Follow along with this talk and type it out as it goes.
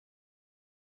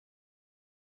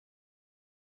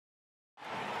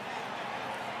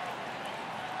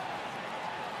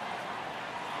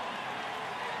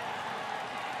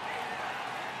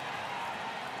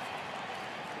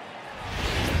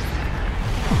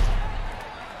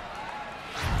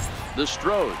The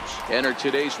Astros enter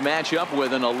today's matchup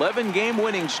with an 11-game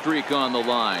winning streak on the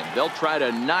line. They'll try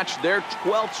to notch their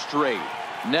 12th straight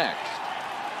next.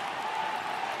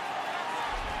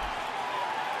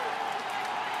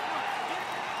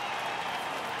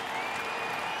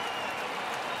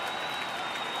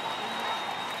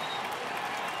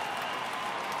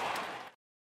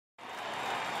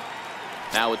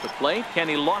 Now at the plate,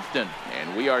 Kenny Lofton,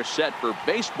 and we are set for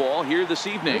baseball here this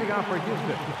evening.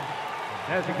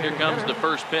 Here comes the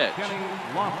first pitch.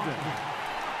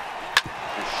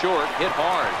 Short, hit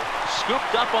hard,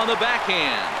 scooped up on the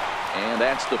backhand, and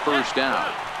that's the first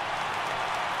out.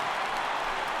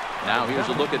 Now here's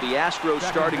a look at the Astros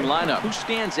starting lineup. Who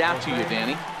stands out to you,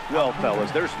 Danny? Well,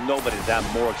 fellas, there's nobody that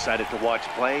I'm more excited to watch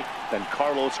play than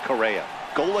Carlos Correa.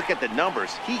 Go look at the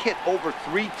numbers. He hit over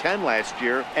 .310 last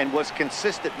year and was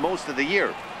consistent most of the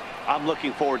year. I'm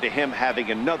looking forward to him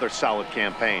having another solid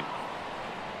campaign.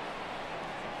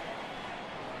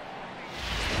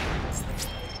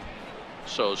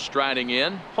 So striding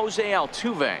in, Jose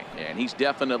Altuve, and he's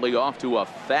definitely off to a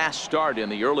fast start in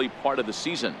the early part of the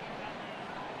season.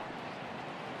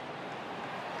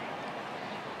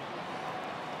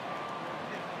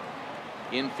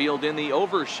 Infield in the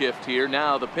overshift here.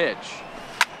 Now the pitch.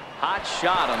 Hot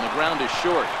shot on the ground is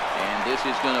short, and this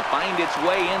is going to find its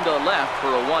way into left for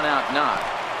a one-out knock.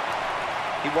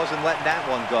 He wasn't letting that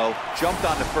one go. Jumped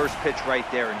on the first pitch right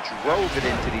there and drove it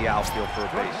into the outfield for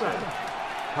a base hit.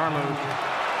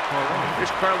 Here's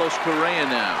Carlos Correa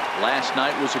now. Last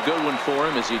night was a good one for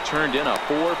him as he turned in a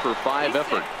 4-for-5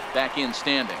 effort. Back in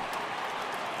standing.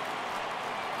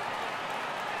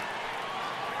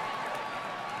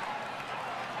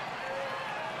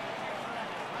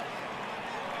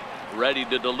 Ready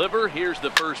to deliver. Here's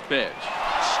the first pitch.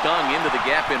 Stung into the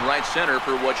gap in right center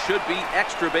for what should be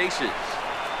extra bases.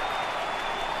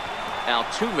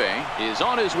 Altuve is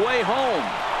on his way home.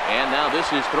 And now this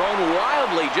is thrown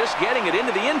wildly, just getting it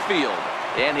into the infield.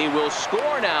 And he will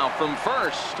score now from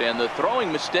first. And the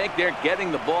throwing mistake there,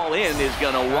 getting the ball in, is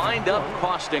going to wind up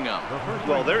costing him.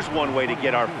 Well, there's one way to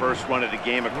get our first run of the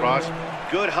game across.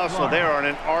 Good hustle there on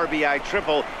an RBI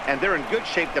triple, and they're in good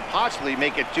shape to possibly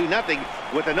make it 2-0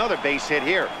 with another base hit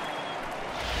here.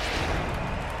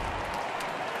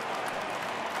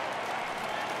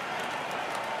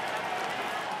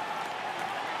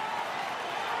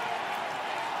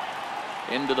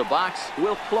 Into the box,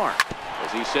 Will Clark,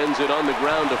 as he sends it on the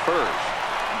ground to first.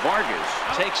 Vargas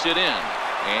takes it in,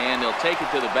 and he'll take it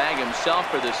to the bag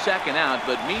himself for the second out,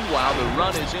 but meanwhile the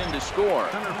run is in to score.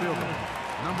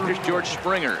 Here's George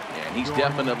Springer, and he's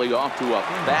definitely off to a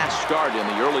fast start in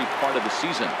the early part of the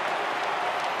season.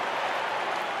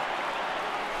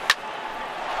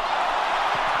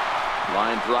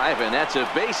 Line drive, and that's a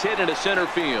base hit into center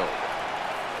field.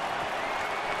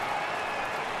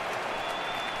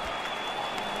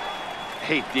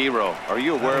 Hey, D-Row, are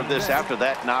you aware of this after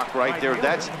that knock right there?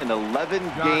 That's an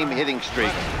 11-game hitting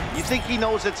streak. You think he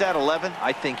knows it's at 11?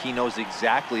 I think he knows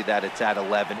exactly that it's at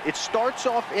 11. It starts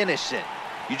off innocent.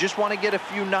 You just want to get a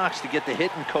few knocks to get the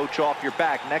hitting coach off your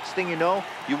back. Next thing you know,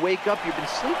 you wake up, you've been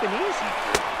sleeping easy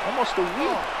for almost a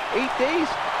week, 8 days.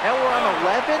 Now we're on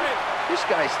 11. This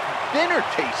guy's dinner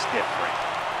tastes different.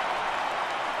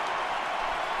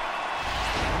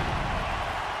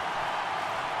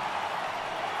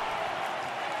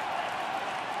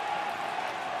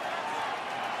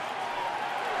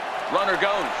 Runner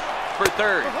goes for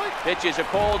third. Pitch is a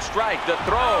cold strike. The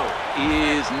throw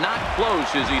is not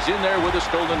close as he's in there with a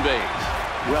stolen base.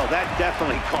 Well, that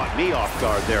definitely caught me off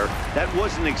guard there. That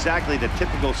wasn't exactly the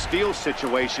typical steal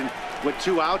situation with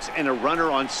 2 outs and a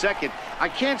runner on second. I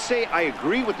can't say I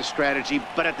agree with the strategy,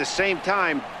 but at the same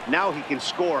time, now he can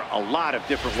score a lot of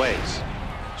different ways.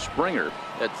 Springer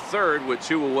at third with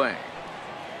 2 away.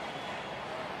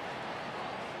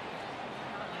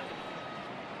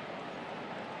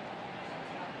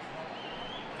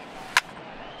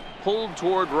 Pulled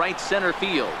toward right center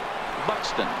field.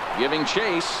 Buxton giving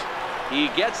chase. He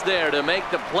gets there to make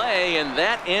the play, and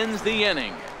that ends the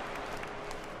inning.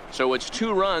 So it's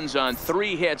 2 runs on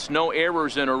 3 hits, no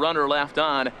errors, and a runner left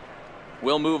on.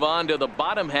 We'll move on to the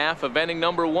bottom half of inning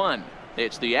number 1.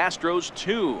 It's the Astros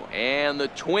 2 and the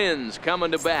Twins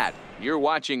coming to bat. You're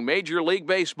watching Major League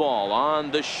Baseball on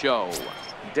The Show.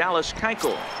 Dallas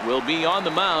Keuchel will be on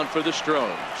the mound for the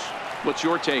Astros. What's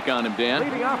your take on him, Dan?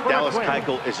 Dallas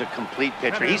Keuchel is a complete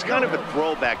pitcher. He's kind of a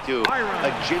throwback to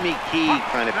a Jimmy Key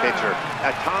kind of pitcher,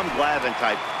 a Tom Glavine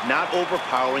type, not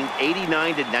overpowering,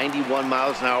 89 to 91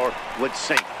 miles an hour with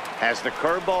sink. Has the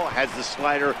curveball, has the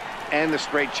slider, and the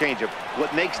straight changeup.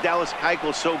 What makes Dallas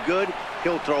Keuchel so good,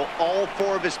 he'll throw all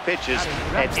 4 of his pitches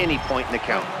at any point in the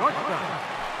count.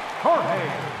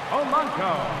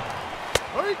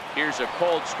 Here's a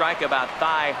cold strike about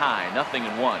thigh high,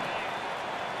 0-1.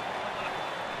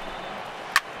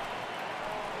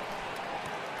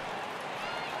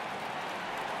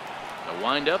 The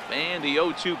windup and the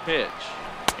 0-2 pitch.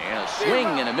 And a swing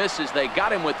and a miss as they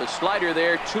got him with the slider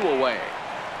there, 2 away.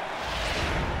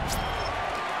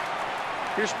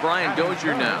 Here's Brian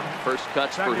Dozier now. First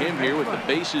cuts for him here with the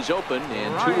bases open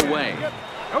and 2 away.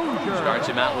 Starts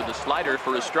him out with the slider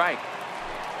for a strike.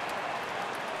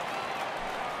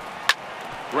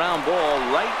 Ground ball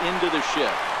right into the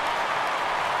shift.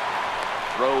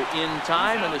 Throw in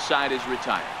time and the side is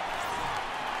retired.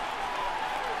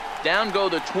 Down go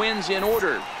the Twins in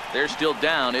order. They're still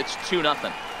down. It's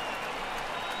 2-0.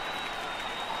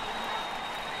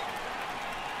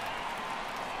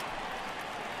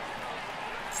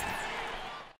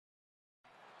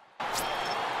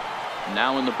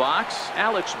 Now in the box,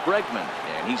 Alex Bregman,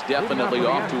 and he's definitely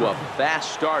off to a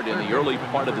fast start in the early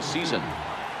part of the season.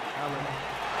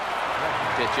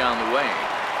 Pitch on the way.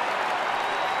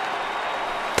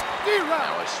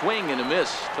 Now a swing and a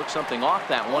miss. Took something off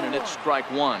that one, and it's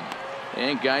strike 1.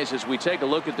 And guys, as we take a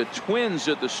look at the Twins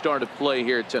at the start of play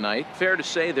here tonight, fair to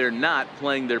say they're not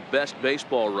playing their best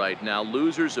baseball right now.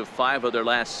 Losers of 5 of their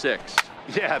last 6.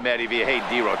 Yeah, Matty V. Hey,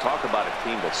 D-Row, talk about a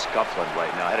team that's scuffling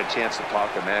right now. I had a chance to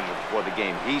talk to the manager before the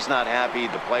game. He's not happy.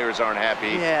 The players aren't happy.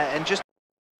 Yeah, and just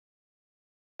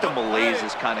the malaise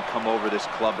has kind of come over this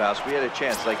clubhouse. We had a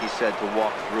chance, like he said, to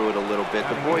walk through it a little bit.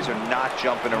 The boys are not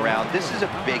jumping around. This is a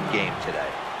big game today.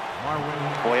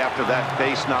 Boy, after that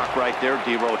base knock right there,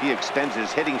 D-Row, he extends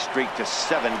his hitting streak to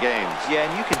 7 games. Yeah,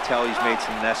 and you can tell he's made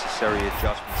some necessary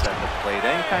adjustments at the plate.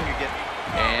 Anytime you're getting...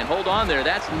 And hold on there.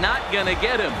 That's not going to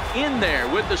get him in there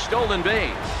with the stolen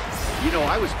base. You know,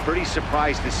 I was pretty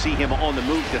surprised to see him on the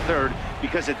move to third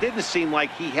because it didn't seem like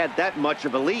he had that much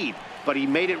of a lead, but he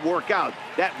made it work out.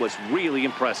 That was really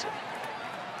impressive.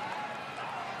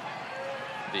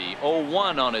 The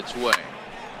 0-1 on its way.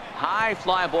 High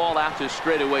fly ball out to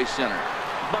straightaway center.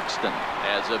 Buxton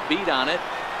has a beat on it.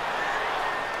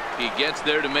 He gets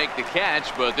there to make the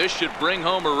catch, but this should bring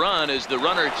home a run as the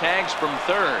runner tags from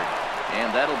third.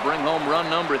 And that'll bring home run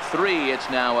number 3. It's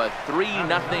now a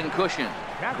 3-0 cushion.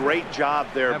 Great job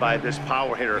there by this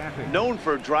power hitter. Known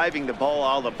for driving the ball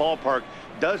out of the ballpark.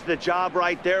 Does the job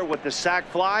right there with the sac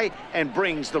fly and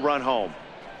brings the run home.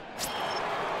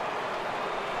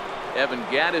 Evan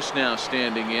Gattis now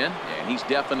standing in, and he's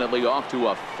definitely off to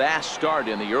a fast start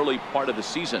in the early part of the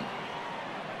season.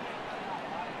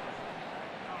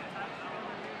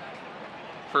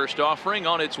 First offering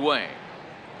on its way.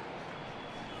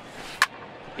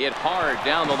 Hit hard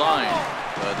down the line.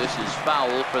 This is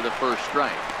foul for the first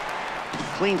strike.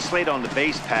 Clean slate on the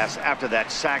base pass after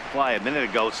that sac fly a minute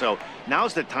ago, so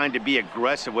now's the time to be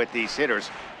aggressive with these hitters.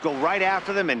 Go right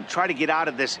after them and try to get out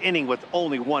of this inning with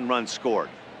only 1 run scored.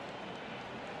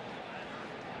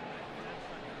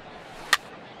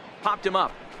 Popped him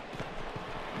up.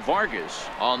 Vargas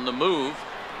on the move.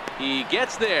 He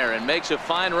gets there and makes a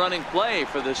fine running play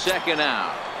for the second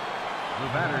out. The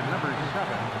batter, number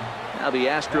 7. Now the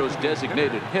Astros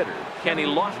designated hitter, Kenny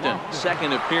Lofton.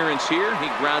 Second appearance here. He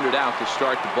grounded out to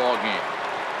start the ball game.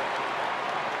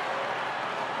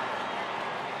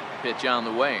 Pitch on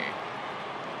the way.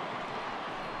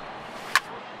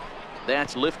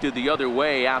 That's lifted the other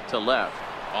way out to left.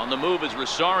 On the move is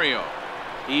Rosario.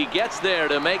 He gets there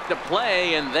to make the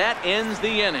play, and that ends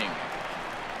the inning.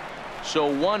 So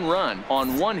 1 run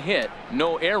on 1 hit,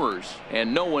 no errors,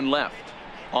 and no one left.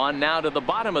 On now to the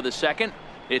bottom of the second.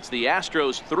 It's the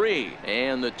Astros 3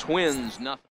 and the Twins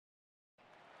nothing.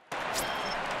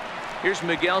 Here's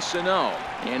Miguel Sano,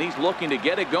 and he's looking to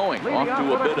get it going. Off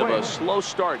to a bit of a slow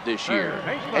start this year.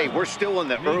 Hey, we're still in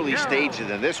the early stages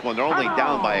in this one. They're only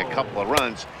down by a couple of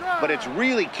runs, but it's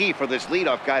really key for this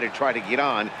leadoff guy to try to get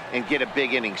on and get a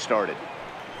big inning started.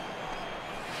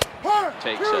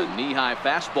 Takes a knee-high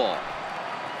fastball.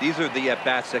 These are the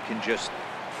at-bats that can just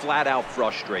flat out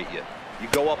frustrate you. You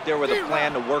go up there with a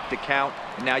plan to work the count,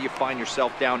 and now you find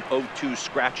yourself down 0-2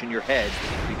 scratching your head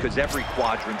because every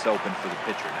quadrant's open for the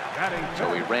pitcher now.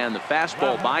 So he ran the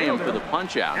fastball by him for the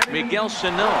punch-out. Miguel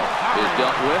Sano is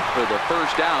dealt with for the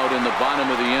first out in the bottom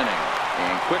of the inning.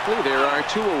 And quickly there are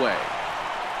 2 away.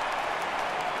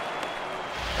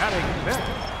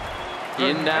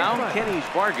 In now, Kenny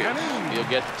Vargas. He'll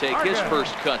get to take his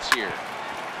first cuts here.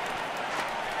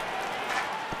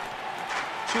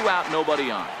 2 out,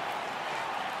 nobody on.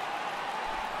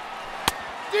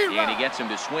 And he gets him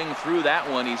to swing through that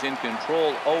one. He's in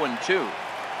control, 0-2.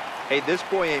 Hey, this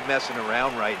boy ain't messing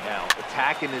around right now.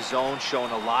 Attacking his zone,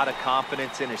 showing a lot of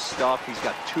confidence in his stuff. He's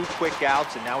got 2 quick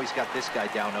outs, and now he's got this guy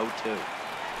down 0-2.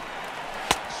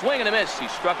 Swing and a miss. He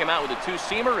struck him out with a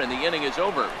two-seamer, and the inning is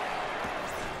over.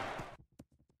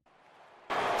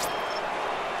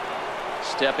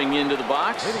 Stepping into the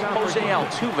box, Jose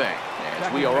Altuve,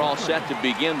 as we are all set to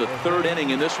begin the 3rd inning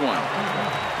in this one.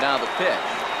 Now the pitch.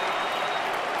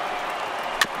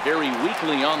 Very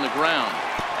weakly on the ground.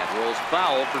 That rolls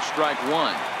foul for strike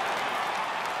 1.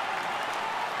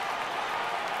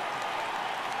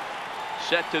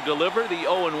 Set to deliver the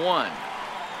 0-1.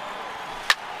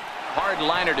 Hard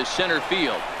liner to center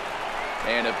field.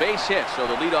 And a base hit, so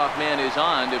the leadoff man is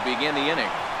on to begin the inning.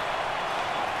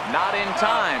 Not in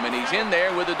time, and he's in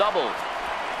there with a double.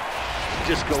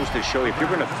 Just goes to show you, if you're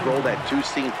going to throw that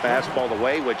two-seam fastball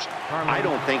away, which I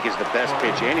don't think is the best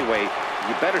pitch anyway,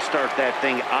 you better start that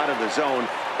thing out of the zone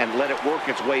and let it work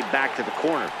its way back to the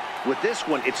corner. With this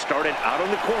one, it started out on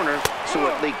the corner, so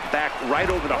it leaked back right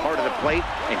over the heart of the plate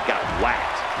and got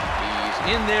whacked.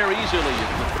 He's in there easily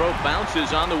as the throw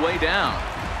bounces on the way down.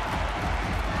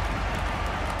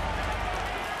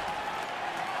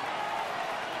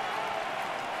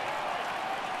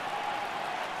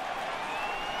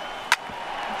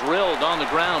 Drilled on the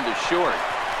ground to short.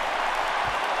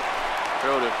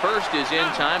 Throw to first is in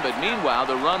time, but meanwhile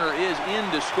the runner is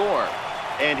in to score.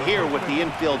 And here with the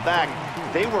infield back,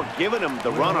 they were giving him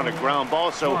the run on a ground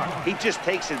ball, so he just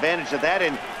takes advantage of that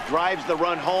and drives the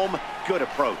run home. Good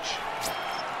approach.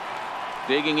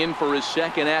 Digging in for his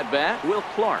second at-bat, Will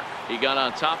Clark. He got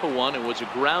on top of one and was a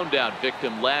ground-out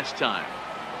victim last time.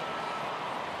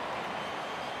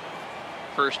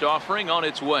 First offering on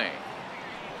its way.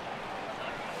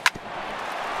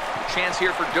 Chance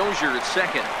here for Dozier at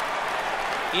second.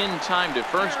 In time to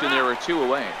first, and there are 2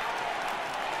 away.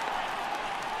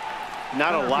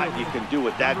 Not a lot you can do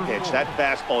with that pitch. That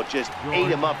fastball just ate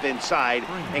him up inside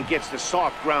and gets the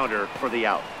soft grounder for the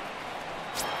out.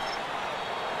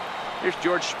 Here's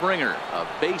George Springer, a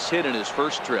base hit in his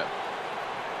first trip.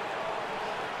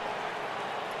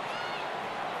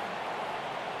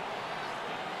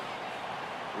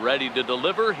 Ready to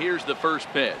deliver. Here's the first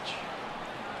pitch.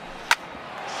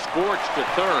 Scorched to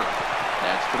third.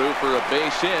 That's through for a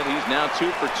base hit. He's now 2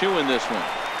 for 2 in this one.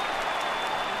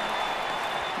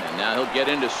 And now he'll get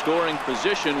into scoring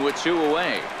position with 2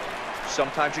 away.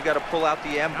 Sometimes you got to pull out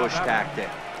the ambush tactic.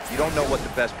 You don't know what the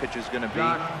best pitch is going to be.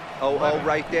 0-0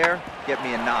 right there. Get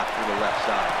me a knock through the left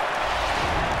side.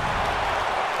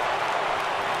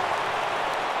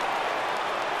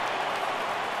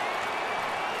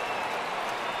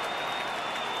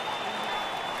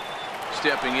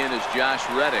 Stepping in is Josh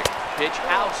Reddick. Pitch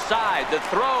outside. The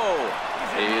throw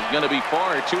is going to be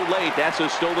far too late. That's a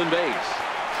stolen base.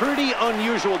 Pretty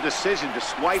unusual decision to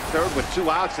swipe third with 2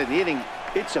 outs in the inning.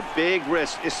 It's a big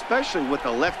risk, especially with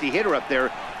the lefty hitter up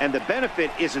there, and the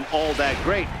benefit isn't all that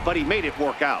great, but he made it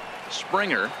work out.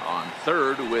 Springer on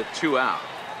third with 2 out.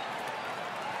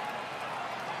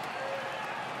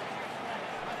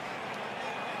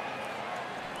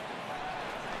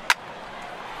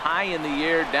 High in the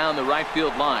air down the right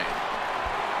field line.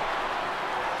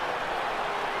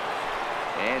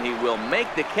 And he will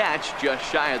make the catch just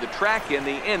shy of the track, and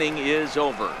the inning is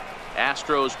over.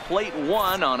 Astros plate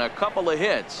 1 on a couple of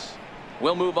hits.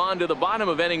 We'll move on to the bottom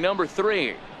of inning number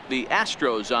 3. The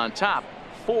Astros on top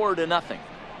 4-0.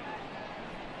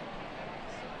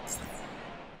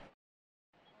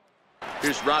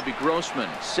 Here's Robbie Grossman,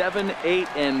 7, 8,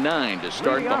 and 9 to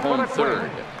start the home third.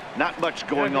 Not much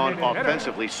going on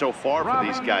offensively so far for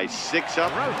these guys. 6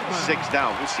 up, 6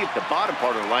 down. We'll see if the bottom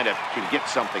part of the lineup can get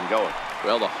something going.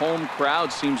 Well, the home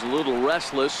crowd seems a little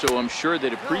restless, so I'm sure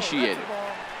they'd appreciate it.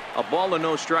 A ball and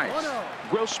no strikes.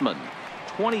 Grossman,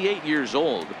 28 years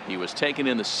old. He was taken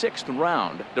in the 6th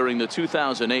round during the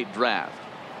 2008 draft.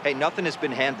 Hey, nothing has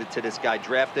been handed to this guy.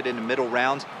 Drafted in the middle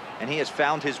rounds, and he has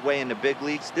found his way in the big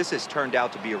leagues. This has turned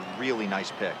out to be a really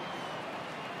nice pick.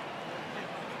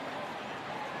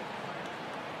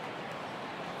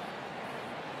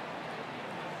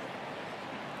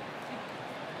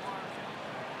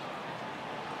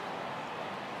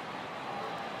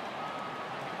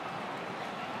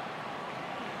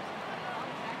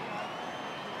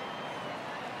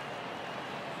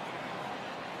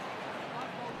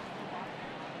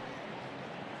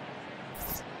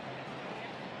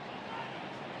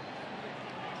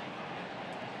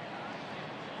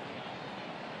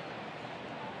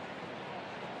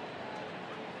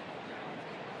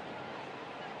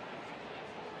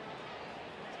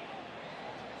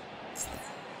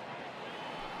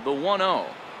 The 1-0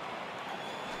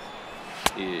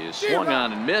 is swung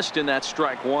on and missed, and that's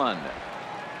strike 1.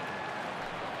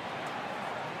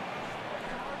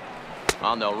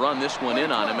 Well, they'll run this one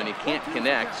in on him, and he can't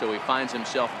connect, so he finds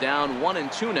himself down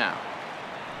 1-2 now.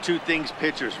 Two things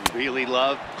pitchers really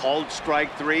love: called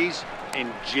strike threes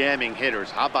and jamming hitters.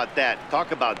 How about that?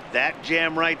 Talk about that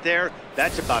jam right there.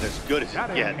 That's about as good as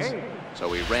it gets.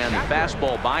 So he ran the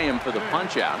fastball by him for the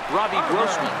punch out. Robbie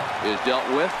Grossman is dealt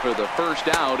with for the first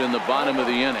out in the bottom of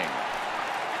the inning.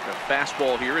 The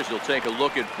fastball here as he'll take a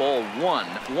look at ball 1,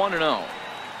 1-0.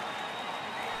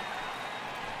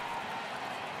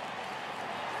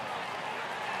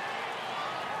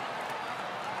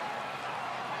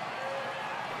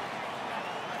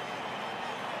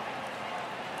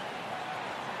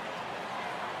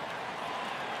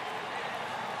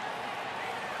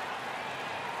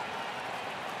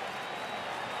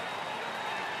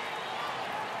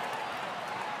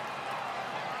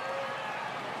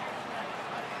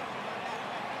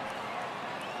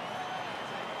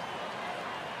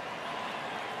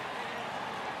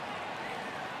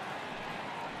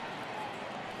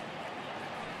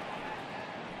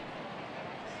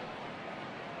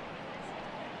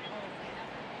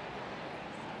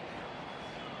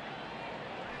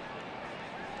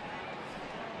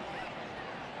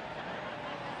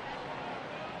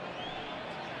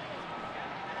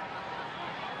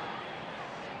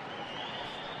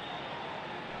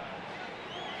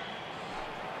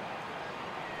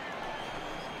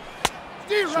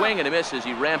 Swing and a miss as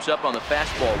he ramps up on the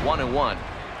fastball. 1-1.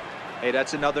 Hey,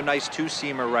 that's another nice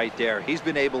two-seamer right there. He's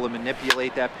been able to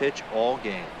manipulate that pitch all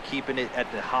game, keeping it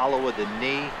at the hollow of the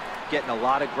knee, getting a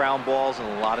lot of ground balls and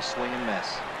a lot of swing and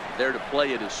miss. There to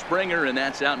play it is Springer, and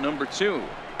that's out number 2.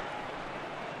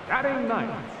 Batting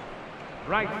ninth,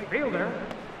 right fielder,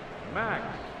 Max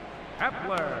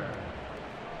Kepler.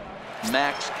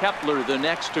 Max Kepler the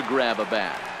next to grab a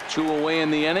bat. 2 away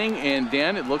in the inning, and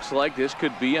Dan, it looks like this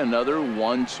could be another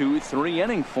 1-2-3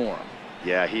 inning for him.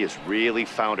 Yeah, he has really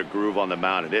found a groove on the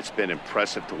mound, and it's been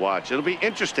impressive to watch. It'll be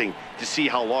interesting to see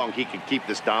how long he can keep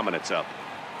this dominance up.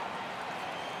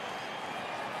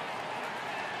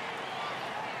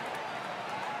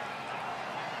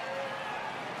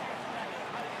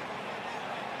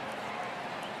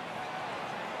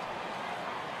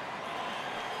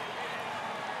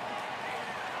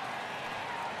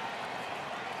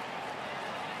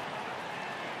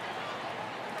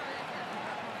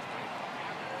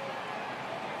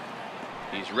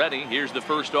 He's ready. Here's the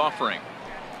first offering.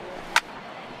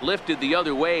 Lifted the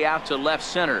other way out to left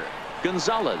center.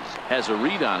 Gonzalez has a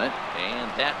read on it,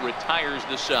 and that retires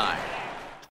the side.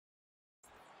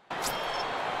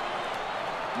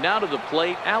 Now to the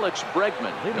plate, Alex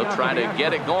Bregman. He'll try to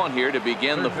get it going here to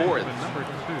begin the 4th.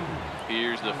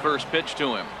 Here's the first pitch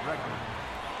to him.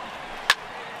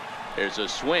 There's a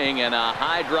swing and a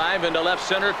high drive into left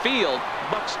center field.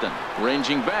 Buxton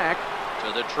ranging back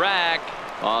to the track.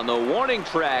 On the warning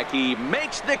track, he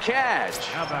makes the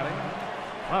catch. Now batting,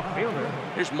 left fielder.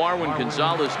 Here's Marwin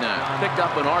Gonzalez now. Picked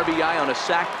up an RBI on a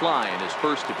sac fly in his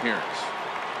first appearance.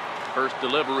 First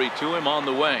delivery to him on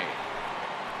the way.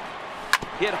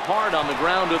 Hit hard on the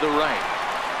ground to the right.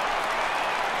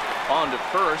 On to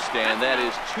first, and that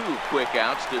is 2 quick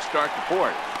outs to start the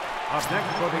 4th. Up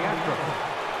next for the Astros.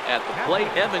 At the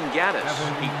plate, Evan Gattis.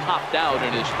 He popped out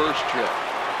in his first trip.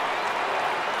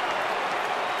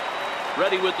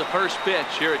 Ready with the first pitch.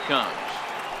 Here it comes.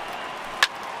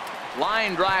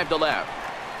 Line drive to left.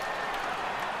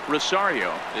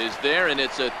 Rosario is there, and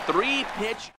it's a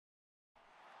 3-pitch.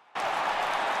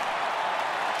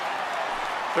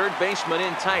 Third baseman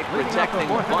in tight, protecting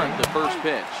the bunt. The first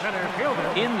pitch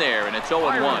in there, and it's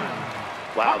 0-1.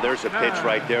 Wow, there's a pitch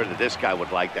right there that this guy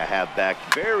would like to have back.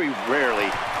 Very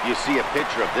rarely you see a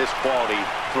pitcher of this quality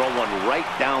throw one right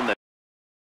down the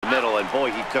middle, and boy,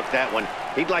 he took that one.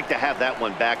 He'd like to have that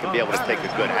one back and be able to take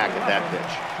a good hack at that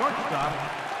pitch.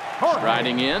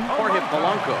 Striding in, Jorge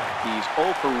Polanco. He's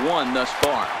 0 for 1 thus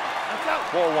far.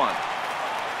 4-1.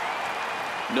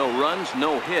 No runs,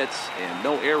 no hits, and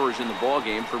no errors in the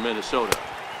ballgame for Minnesota.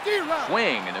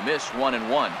 Swing and a miss.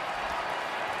 1-1.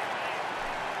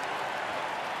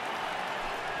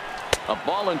 A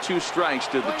ball and 2 strikes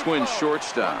to the Twins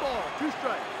shortstop.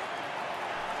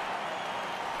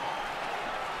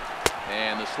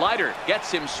 And the slider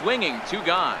gets him swinging. 2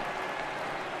 gone.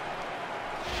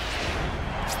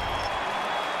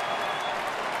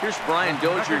 Here's Brian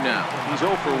Dozier now. He's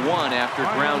 0 for 1 after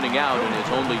grounding out in his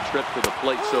only trip to the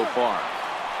plate so far.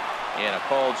 And a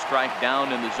called strike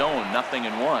down in the zone.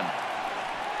 0-1.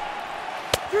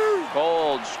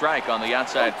 Called strike on the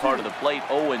outside part of the plate.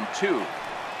 0-2.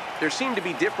 There seem to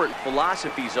be different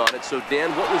philosophies on it. So, Dan,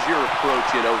 what was your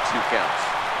approach at 0-2 counts?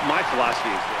 My philosophy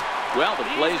is this. Well, the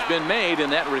play's been made,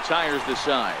 and that retires the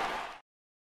side.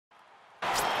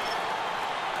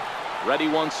 Ready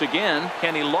once again,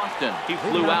 Kenny Lofton. He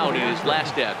flew out in his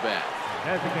last at-bat.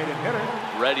 Designated hitter.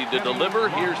 Ready to deliver.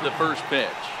 Here's the first pitch.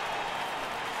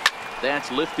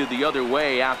 That's lifted the other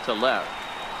way out to left.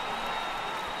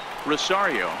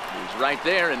 Rosario is right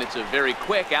there, and it's a very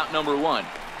quick out number one.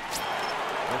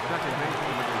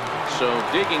 So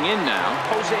digging in now,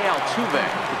 Jose Altuve,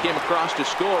 who came across to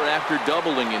score after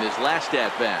doubling in his last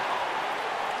at-bat.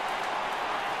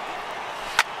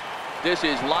 This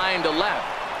is line to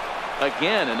left.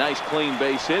 Again, a nice clean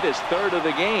base hit, his third of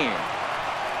the game.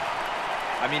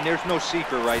 I mean, there's no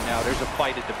secret right now. There's a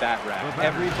fight at the bat rack.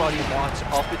 Everybody wants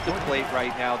up at the plate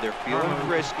right now. They're feeling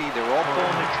frisky. They're all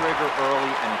pulling the trigger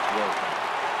early, and it's working.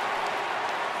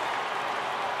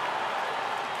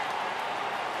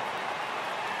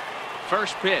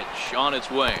 First pitch on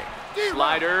its way.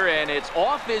 Slider, and it's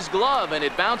off his glove, and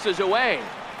it bounces away.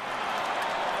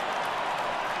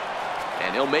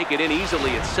 And he'll make it in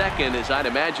easily at second, as I'd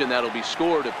imagine that'll be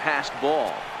scored a passed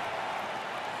ball.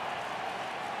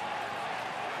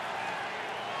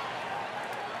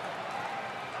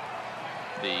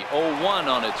 The 0-1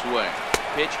 on its way.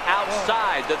 Pitch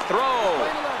outside, the throw.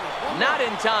 Not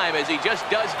in time, as he just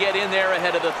does get in there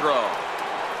ahead of the throw.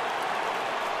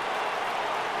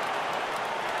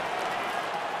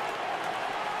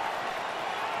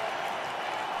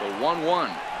 The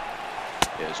 1-1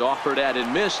 is offered at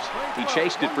and missed. He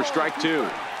chased it for strike two.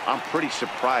 I'm pretty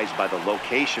surprised by the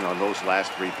location on those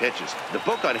last three pitches. The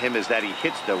book on him is that he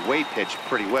hits the way pitch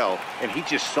pretty well, and he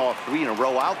just saw three in a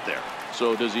row out there.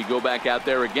 So does he go back out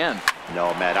there again?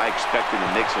 No, Matt, I expect him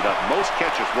to mix it up. Most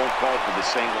catchers won't call for the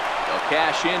single. They'll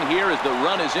cash in here as the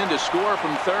run is in to score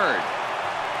from third.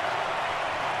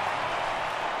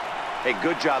 Hey,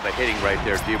 good job of hitting right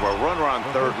there, D. We're a runner on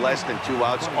third, less than 2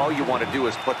 outs. All you want to do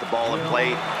is put the ball in play.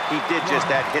 He did just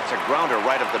that. Hits a grounder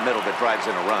right up the middle that drives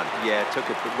in a run. Yeah, took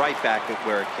it right back at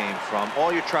where it came from. All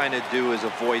you're trying to do is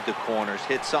avoid the corners.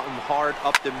 Hit something hard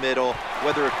up the middle,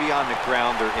 whether it be on the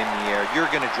ground or in the air. You're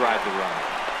going to drive the run.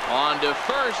 On to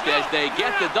first as they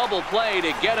get the double play to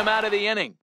get him out of the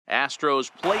inning. Astros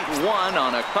plate one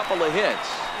on a couple of hits.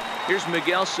 Here's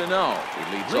Miguel Sano.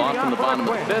 He leads off in the bottom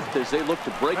of the fifth as they look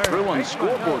to break through on the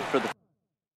scoreboard for the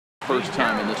first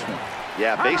time in this one.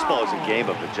 Yeah, baseball is a game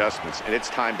of adjustments, and it's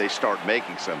time they start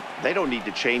making some. They don't need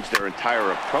to change their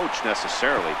entire approach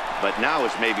necessarily, but now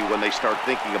is maybe when they start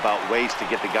thinking about ways to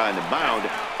get the guy on the mound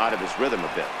out of his rhythm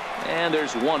a bit. And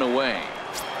there's one away.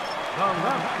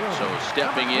 So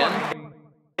stepping in,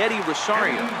 Eddie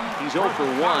Rosario. He's 0 for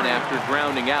 1 after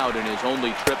grounding out in his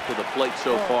only trip to the plate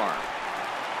so far.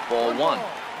 Ball one.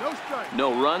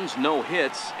 No runs, no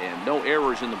hits, and no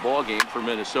errors in the ballgame for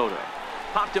Minnesota.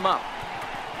 Popped him up.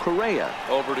 Correa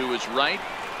over to his right.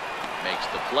 Makes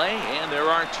the play, and there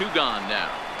are two gone now.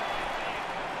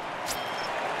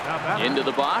 Into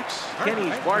the box, Kenny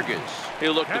Vargas.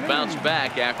 He'll look to bounce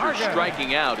back after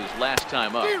striking out his last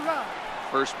time up.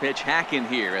 First pitch hack in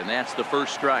here, and that's the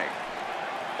first strike.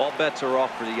 All bets are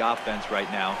off for the offense right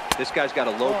now. This guy's got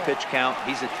a low pitch count.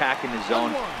 He's attacking the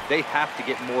zone. They have to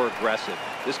get more aggressive.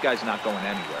 This guy's not going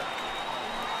anywhere.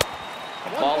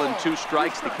 A ball and 2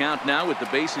 strikes the count now with the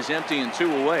bases empty and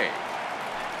 2 away.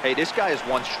 Hey, this guy is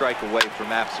 1 strike away from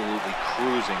absolutely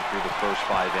cruising through the first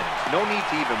 5 innings. No need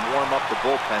to even warm up the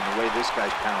bullpen the way this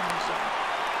guy's pounding the zone.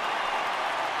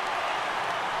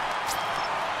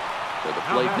 To the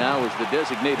plate now is the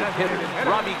designated hitter.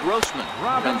 Robbie Grossman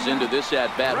comes into this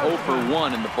at-bat 0 for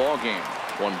 1 in the ballgame.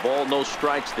 1 ball, no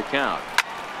strikes the count.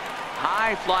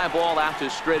 High fly ball out to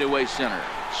straightaway center.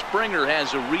 Springer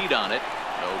has a read on it.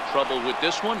 No trouble with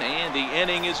this one, and the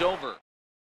inning is over.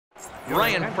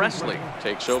 Ryan Presley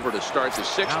takes over to start the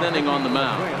 6th inning on the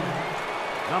mound.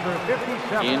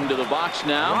 Into the box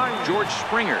now, George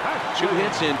Springer. 2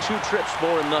 hits and 2 trips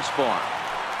for him thus far.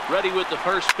 Ready with the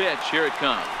first pitch. Here it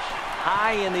comes.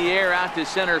 High in the air out to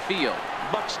center field.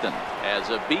 Buxton has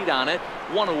a beat on it.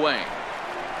 1 away.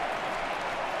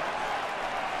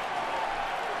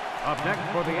 Up next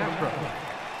for the Astros,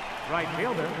 right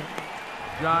fielder,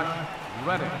 Josh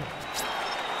Reddick.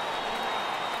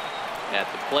 At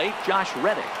the plate, Josh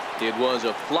Reddick. It was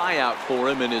a flyout for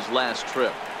him in his last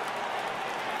trip.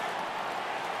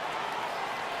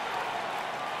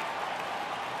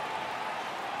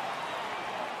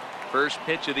 First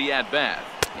pitch of the at-bat.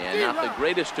 And not the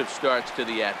greatest of starts to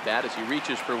the at-bat as he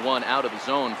reaches for 1 out of the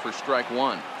zone for strike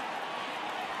 1.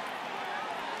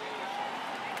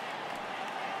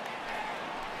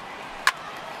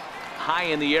 High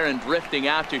in the air and drifting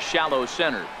out to shallow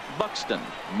center. Buxton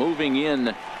moving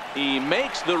in. He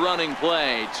makes the running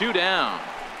play. 2 down.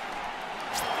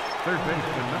 Third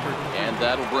baseman number 2. And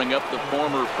that'll bring up the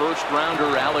former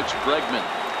first-rounder Alex Bregman.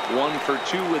 1 for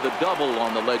 2 with a double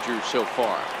on the ledger so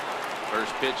far.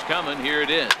 First pitch coming. Here it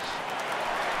is.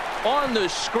 On the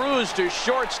screws to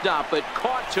shortstop, but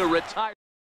caught to retire.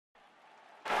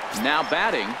 Now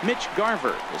batting, Mitch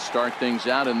Garver will start things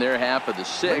out in their half of the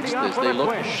sixth as they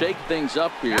look to shake things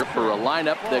up here for a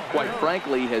lineup that, quite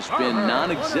frankly, has been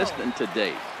non-existent to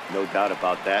date. No doubt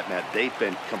about that, Matt. They've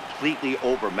been completely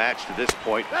overmatched to this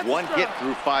point. One hit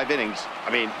through 5 innings.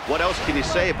 I mean, what else can you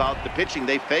say about the pitching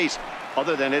they faced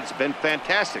other than it's been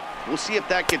fantastic? We'll see if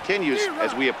that continues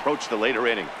as we approach the later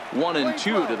inning.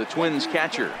 1-2 to the Twins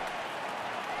catcher.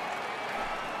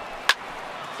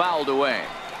 Fouled away.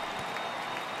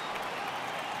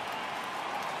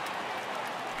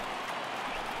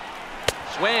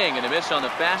 Swing and a miss on the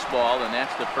fastball, and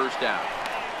that's the first out.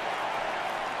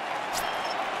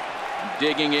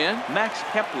 Digging in, Max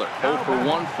Kepler. 0 for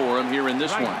 1 for him here in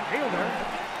this one.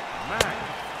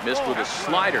 Missed with a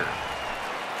slider.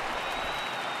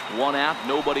 1 out,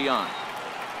 nobody on.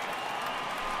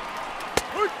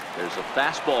 There's a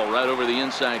fastball right over the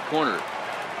inside corner.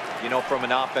 You know, from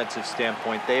an offensive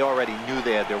standpoint, they already knew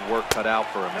they had their work cut out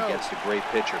for him against a great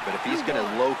pitcher. But if he's going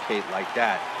to locate like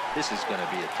that, this is going to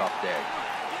be a tough day.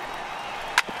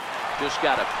 Just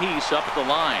got a piece up the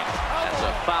line. That's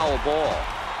a foul ball.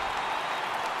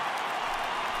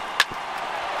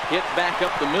 Hit back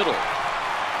up the middle.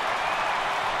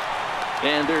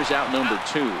 And there's out number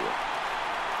 2.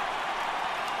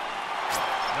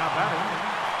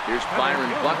 Here's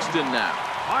Byron Buxton now.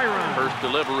 First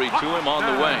delivery to him on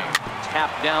the way.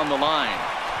 Tap down the line.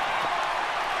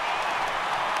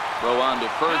 Throw on to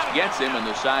first gets him, and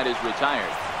the side is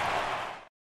retired.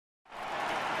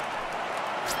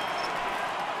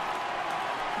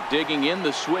 Digging in,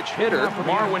 the switch hitter,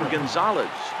 Marwin Gonzalez.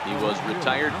 He was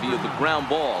retired via the ground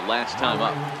ball last time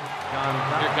up.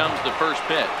 Here comes the first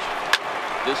pitch.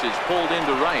 This is pulled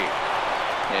into right.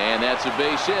 And that's a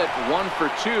base hit. 1 for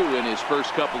 2 in his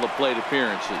first couple of plate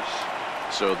appearances.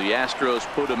 So the Astros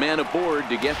put a man aboard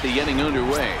to get the inning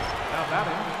underway.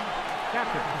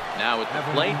 Now at the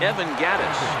plate, Evan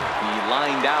Gattis. He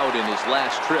lined out in his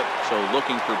last trip, so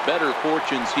looking for better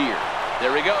fortunes here.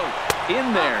 There he goes.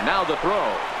 In there. Now the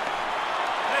throw.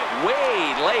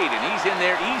 Way late, and he's in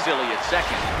there easily at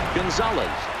second. Gonzalez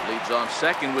leads off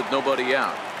second with nobody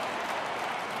out.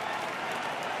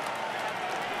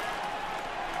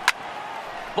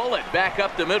 Bullet back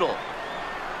up the middle.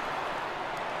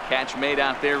 Catch made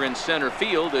out there in center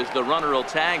field as the runner will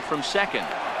tag from second.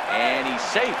 And he's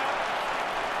safe.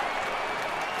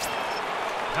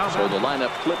 So the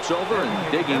lineup flips over,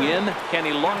 and digging in,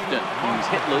 Kenny Lofton. He's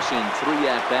hitless in 3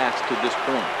 at-bats to this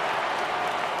point.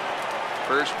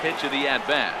 First pitch of the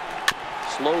at-bat.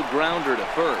 Slow grounder to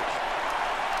first.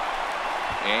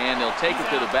 And he'll take it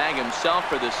to the bag himself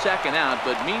for the second out,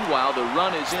 but meanwhile the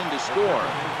run is in to score.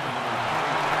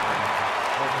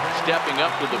 Stepping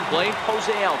up to the plate,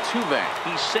 Jose Altuve.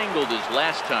 He singled his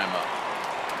last time up.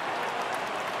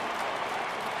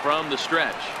 From the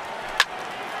stretch.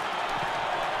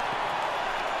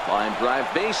 Line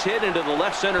drive base hit into the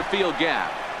left center field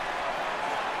gap.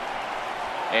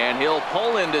 And he'll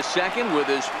pull into second with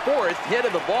his 4th hit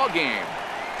of the ball game.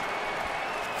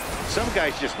 Some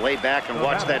guys just lay back and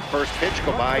watch that first pitch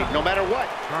go by no matter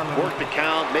what. Work the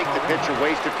count, make the pitcher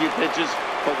waste a few pitches.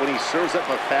 But when he serves up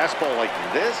a fastball like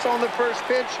this on the first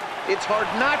pitch, it's hard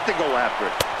not to go after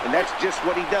it. And that's just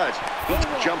what he does. He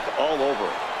jumped all over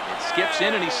it. It skips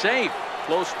in and he's safe.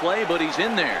 Close play, but he's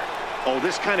in there. Oh,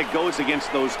 this kind of goes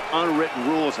against those unwritten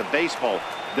rules of baseball.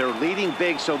 They're leading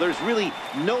big, so there's really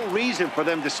no reason for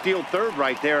them to steal third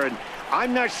right there. And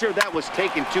I'm not sure that was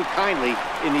taken too kindly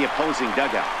in the opposing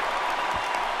dugout.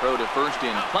 Throw to first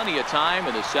in plenty of time,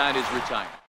 and the side is retired.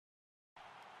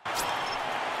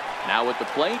 Now at the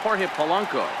plate, Jorge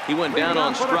Polanco. He went down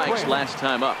on strikes last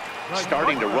time up.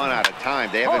 Starting to run out of time.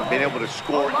 They haven't been able to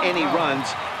score any runs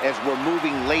as we're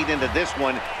moving late into this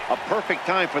one. A perfect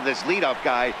time for this leadoff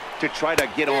guy to try to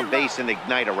get on base and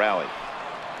ignite a rally.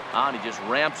 And he just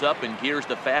ramps up and gears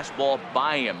the fastball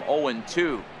by him.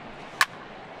 0-2.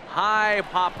 High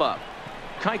pop-up.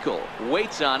 Keuchel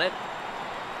waits on it,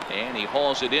 and he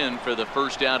hauls it in for the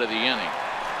first out of the inning.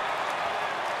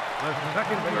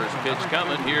 First pitch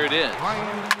coming. Here it is.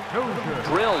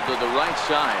 Drilled to the right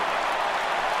side.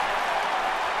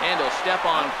 And he'll step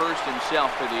on first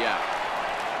himself for the out.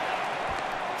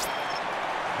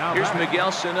 Here's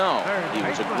Miguel Sano. He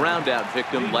was a ground out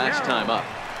victim last time up.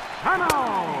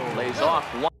 Lays off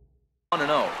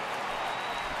 1-0.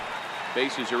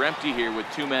 Bases are empty here with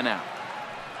 2 men out.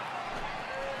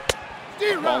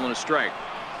 Ball and a strike.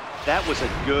 That was a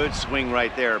good swing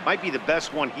right there. Might be the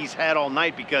best one he's had all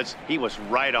night because he was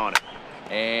right on it.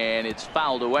 And it's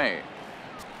fouled away.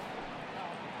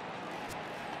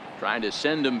 Trying to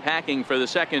send him packing for the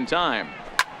second time.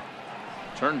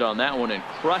 Turned on that one and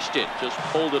crushed it. Just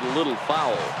pulled it a little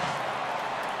foul.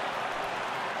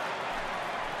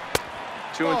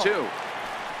 2-2.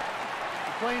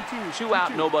 Two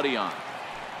out, nobody on.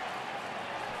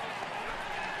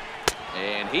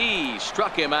 And he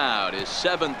struck him out, his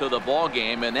 7th of the ball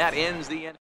game, and that ends the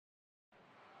inning.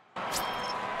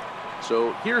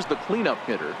 So here's the cleanup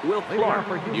hitter, Will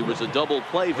Clark. He was a double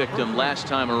play victim last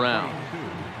time around.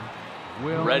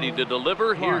 Ready to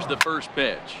deliver. Here's the first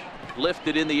pitch.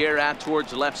 Lifted in the air out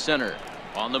towards left center.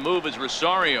 On the move is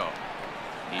Rosario.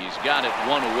 He's got it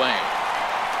one away.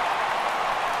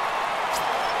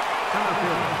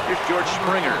 Here's George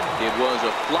Springer. It was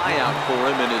a flyout for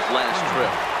him in his last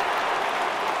trip.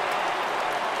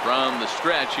 From the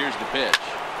stretch, here's the pitch.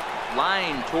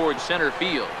 Line towards center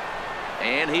field.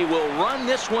 And he will run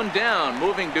this one down,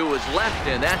 moving to his left,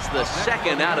 and that's the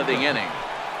second out of the inning.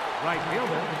 Right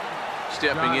fielder.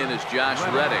 Stepping in is Josh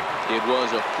Reddick. It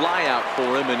was a flyout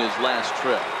for him in his last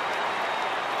trip.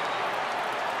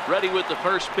 Ready with the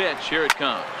first pitch. Here it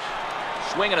comes.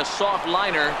 Swinging a soft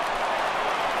liner.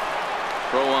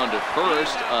 Throw on to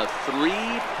first. A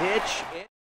 3-pitch.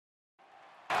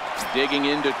 Digging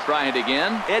in to try it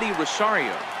again. Eddie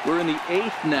Rosario. We're in the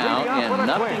 8th now, and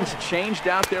nothing's changed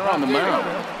out there on the mound.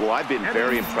 Well, I've been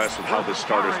very impressed with how the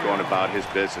starter's going about his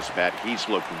business, Pat. He's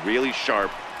looked really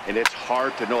sharp, and it's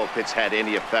hard to know if it's had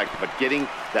any effect. But getting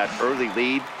that early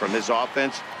lead from his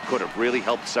offense could have really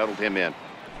helped settle him in.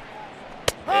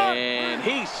 And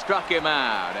he struck him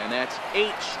out, and that's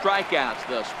 8 strikeouts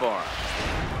thus far.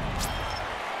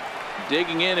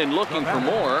 Digging in and looking for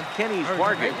more, Kenny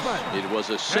Vargas. It was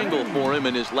a single for him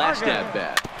in his last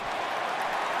at-bat.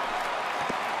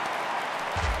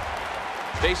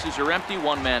 Bases are empty,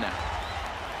 1 man out.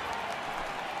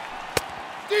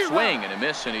 Swing and a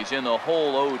miss, and he's in the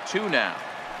hole 0-2 now.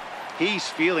 He's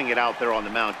feeling it out there on the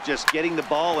mound, just getting the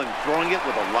ball and throwing it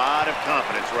with a lot of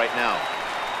confidence right now.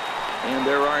 And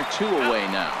there are 2 away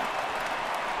now.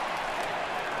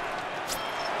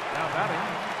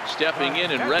 Stepping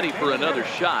in and ready for another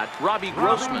shot, Robbie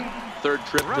Grossman. 3rd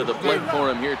trip to the plate for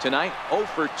him here tonight. 0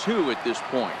 for 2 at this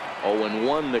point.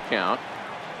 0-1 the count.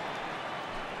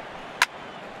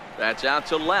 That's out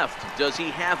to left. Does he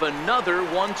have another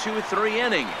 1-2-3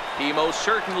 inning? He most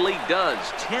certainly does.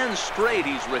 10 straight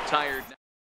he's retired now.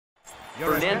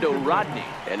 Fernando Rodney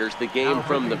enters the game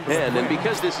from the pen, and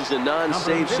because this is a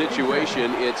non-save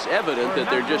situation, it's evident that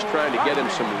they're just trying to get him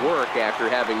some work after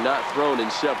having not thrown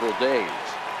in several days.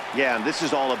 Yeah, and this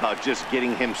is all about just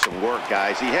getting him some work,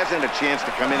 guys. He hasn't had a chance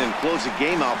to come in and close the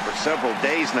game out for several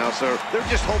days now, so they're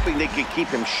just hoping they can keep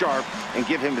him sharp and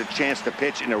give him the chance to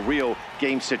pitch in a real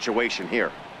game situation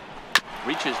here.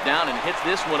 Reaches down and hits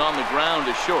this one on the ground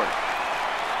to short.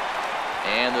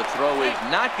 And the throw is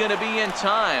not going to be in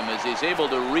time as he's able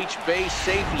to reach base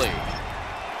safely.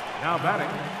 Now batting.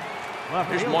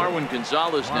 Here's Marwin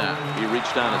Gonzalez now. He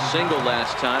reached on a single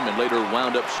last time and later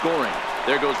wound up scoring.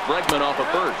 There goes Bregman off of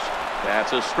first.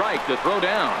 That's a strike to throw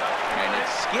down. And it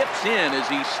skips in as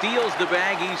he steals the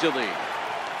bag easily.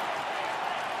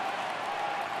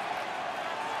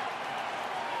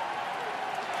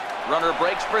 Runner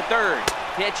breaks for 3rd.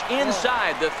 Pitch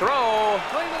inside the throw.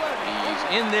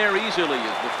 He's in there easily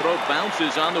as the throw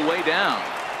bounces on the way down.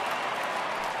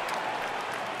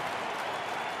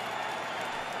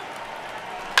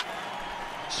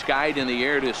 Skied in the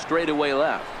air to straightaway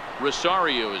left.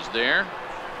 Rosario is there.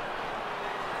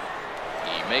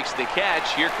 He makes the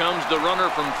catch. Here comes the runner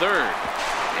from 3rd.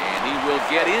 And he will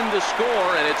get in to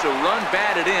score, and it's a run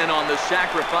batted in on the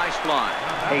sacrifice fly.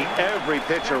 Hey, every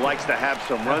pitcher likes to have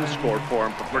some runs scored for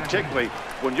him, but particularly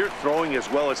when you're throwing as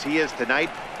well as he is tonight,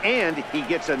 and he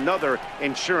gets another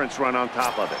insurance run on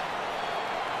top of it.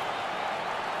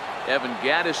 Evan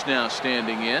Gattis now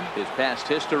standing in. His past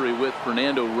history with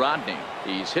Fernando Rodney.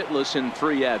 He's hitless in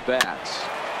 3 at-bats.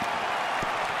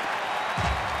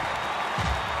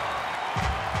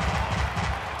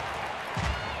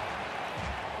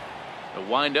 The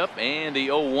windup and the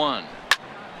 0-1.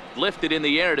 Lifted in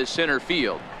the air to center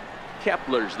field.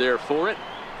 Kepler's there for it.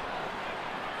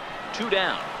 2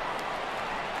 down.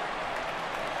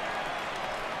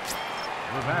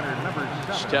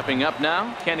 Stepping up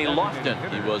now, Kenny Lofton.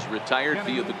 He was retired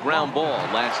via the ground ball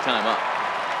last time up.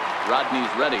 Rodney's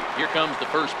ready. Here comes the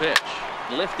first pitch.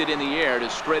 Lifted in the air to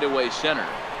straightaway center.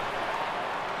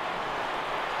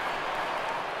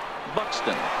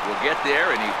 Buxton will get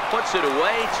there, and he puts it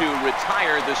away to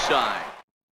retire the side.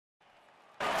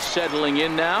 settling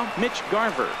in now, Mitch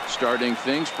Garver starting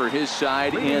things for his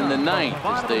side in the ninth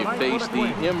as they face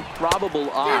the improbable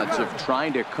odds of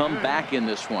trying to come back in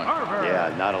this one.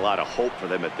 Yeah, not a lot of hope for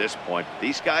them at this point.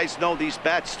 These guys know these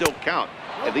bats still count,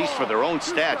 at least for their own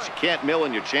stats. You can't mill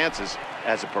in your chances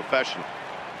as a professional.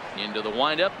 Into the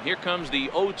windup. Here comes the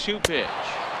 0-2 pitch.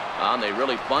 And they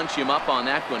really bunch him up on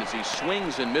that one as he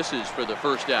swings and misses for the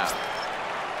first out.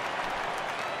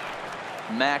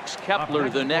 Max Kepler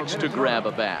the next to grab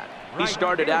a bat. He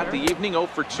started out the evening 0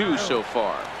 for 2 so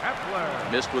far.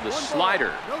 Missed with a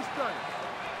slider.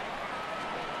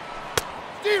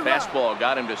 Fastball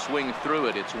got him to swing through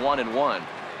it. It's 1-1.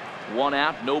 1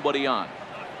 out, nobody on.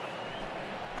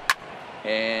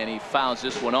 And he fouls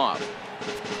this one off.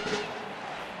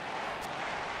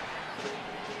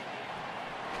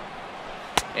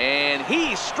 And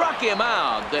he struck him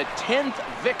out. The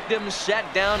 10th victim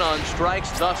set down on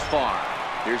strikes thus far.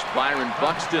 Here's Byron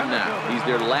Buxton now. He's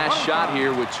their last shot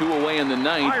here with 2 away in the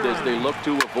ninth as they look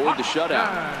to avoid the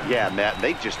shutout. Yeah, Matt,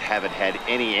 they just haven't had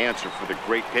any answer for the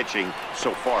great pitching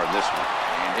so far in this one.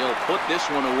 And he'll put this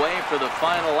one away for the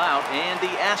final out, and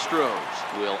the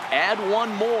Astros will add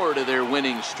one more to their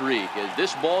winning streak as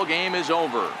this ball game is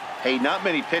over. Hey, not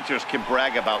many pitchers can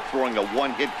brag about throwing a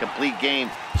one-hit complete game,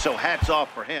 so hats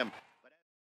off for him.